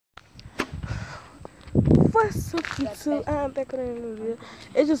What's up, YouTube? I'm back with a new video.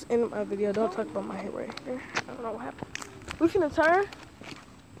 It just ended my video. Don't talk about my hair right here. I don't know what happened. We finna turn?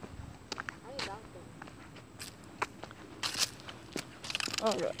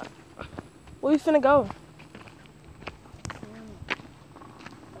 Oh, God. Where we finna go? I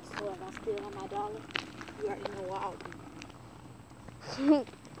swear, if I steal on my dollar, you already know what I'll do.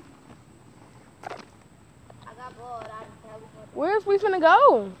 I got bored. Where's we finna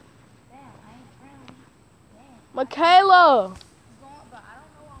go? Damn, I ain't friendly. Damn. Michaela. But I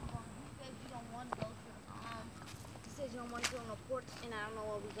don't know where I'm going. You said you don't want to go to you said you don't want to go on the porch, and I don't know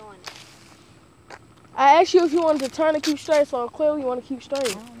where we're going. I asked you if you wanted to turn and keep straight, so clearly you want to keep straight.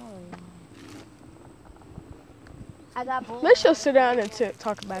 I don't know where we're going. I got bored. Let's just sit down and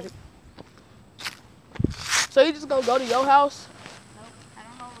talk about it. So you just gonna go to your house? Nope, I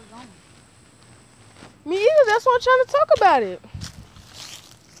don't know where we're going. Me either. That's why I'm trying to talk about it.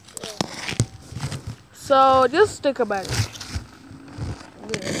 Yeah. So just stick about it.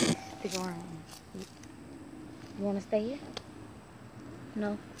 Yeah, stick around. You want to stay here?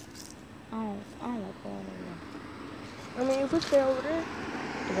 No. I don't like going over there. I mean, if we stay over there,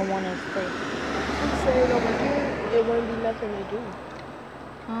 You don't want to stay. if we stay over here, it wouldn't be nothing to do.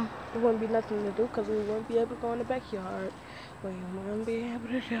 Huh? It wouldn't be nothing to do because we wouldn't be able to go in the backyard. We wouldn't be able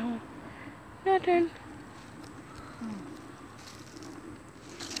to do nothing.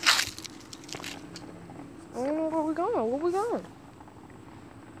 I don't know where we're going. Where we going?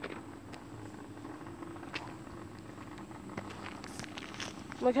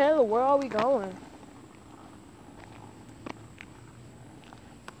 Michaela, where are we going?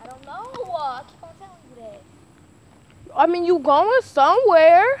 I don't know. I keep on telling you that. I mean, you going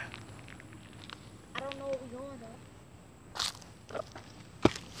somewhere. I don't know where we're going though.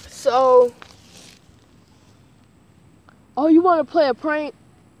 So, oh, you want to play a prank?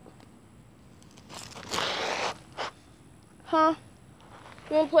 Huh?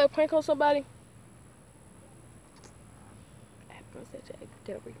 You want to play a prank on somebody?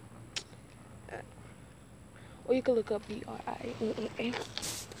 Or you can look up B-R-I-N-N-A. You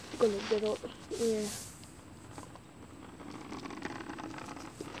can look that up. Yeah.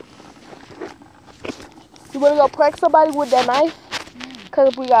 You want to go prank somebody with that knife?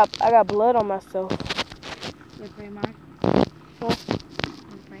 Cause I got blood on myself. You pray, Mark? Huh?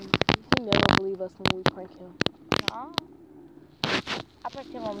 You pray, Mark? He never believe us when we prank him. No. I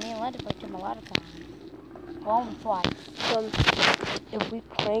pranked him on me and Linda pranked him a lot of times. Well, only twice. If we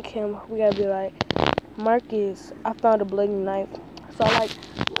prank him, we gotta be like, Marcus, I found a bloody knife. So I'm like,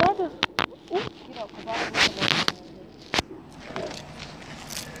 why the? You know, because I was looking at him.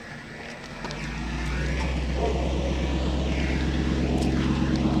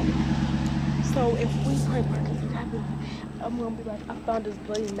 So if we prank Marcus, I'm gonna be like, I found this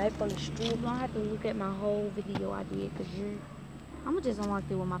bloody knife on the street. You don't have to look at my whole video I did because I'm going to just unlock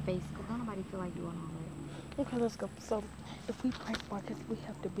it with my face because don't nobody feel like doing all that. Okay, let's go. So if we prank Marcus, we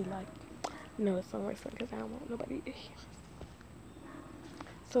have to be like, no, it's not right because I don't want nobody to hear.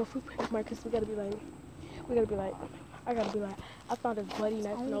 So if we prank Marcus, I gotta be like, I found this bloody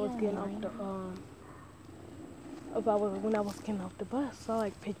knife when I was getting off when I was getting off the bus. So I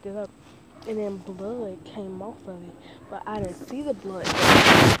like picked it up, and then blood came off of it, but I didn't see the blood.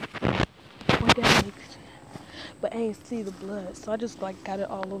 But I didn't see the blood, so I just like got it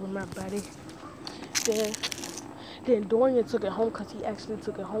all over my body. Then Dorian took it home because he actually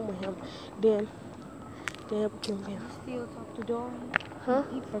took it home with him. Then You still talk to Dorian? Huh?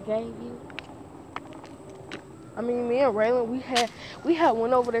 He forgave you? I mean, me and Raylan, we had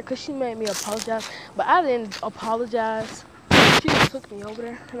went over there because she made me apologize, but I didn't apologize. She just took me over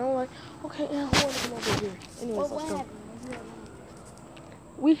there, and I'm like, okay, and who want to come over here? Anyways, let's go.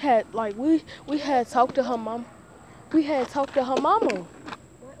 We had talked to her mom. We had talked to her mama.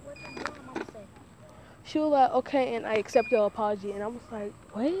 What did your mama say? She was like, okay, and I accepted her apology, and I was like,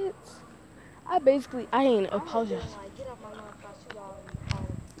 what? I ain't apologized. Get off my lawn before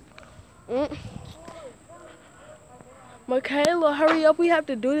I shoot all. Michaela, hurry up. We have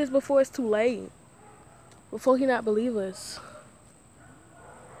to do this before it's too late. Before he not believe us.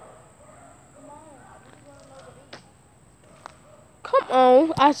 Come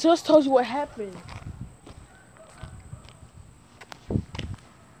on. I just told you what happened.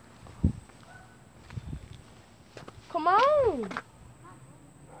 Come on.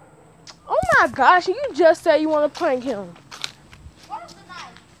 Oh my gosh, you just said you want to prank him. Where's the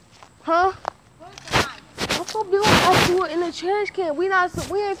knife? Huh? Where's the knife? I'm gonna be like, I threw it in the trash can. We ain't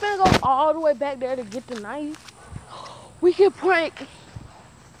finna go all the way back there to get the knife. We can prank.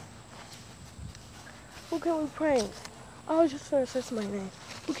 Who can we prank? I was just finna say somebody's name.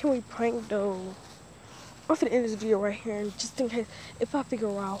 Who can we prank though? I'm gonna end this video right here, and just in case if I figure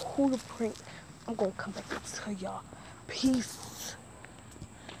out who to prank, I'm gonna come back and tell y'all. Peace.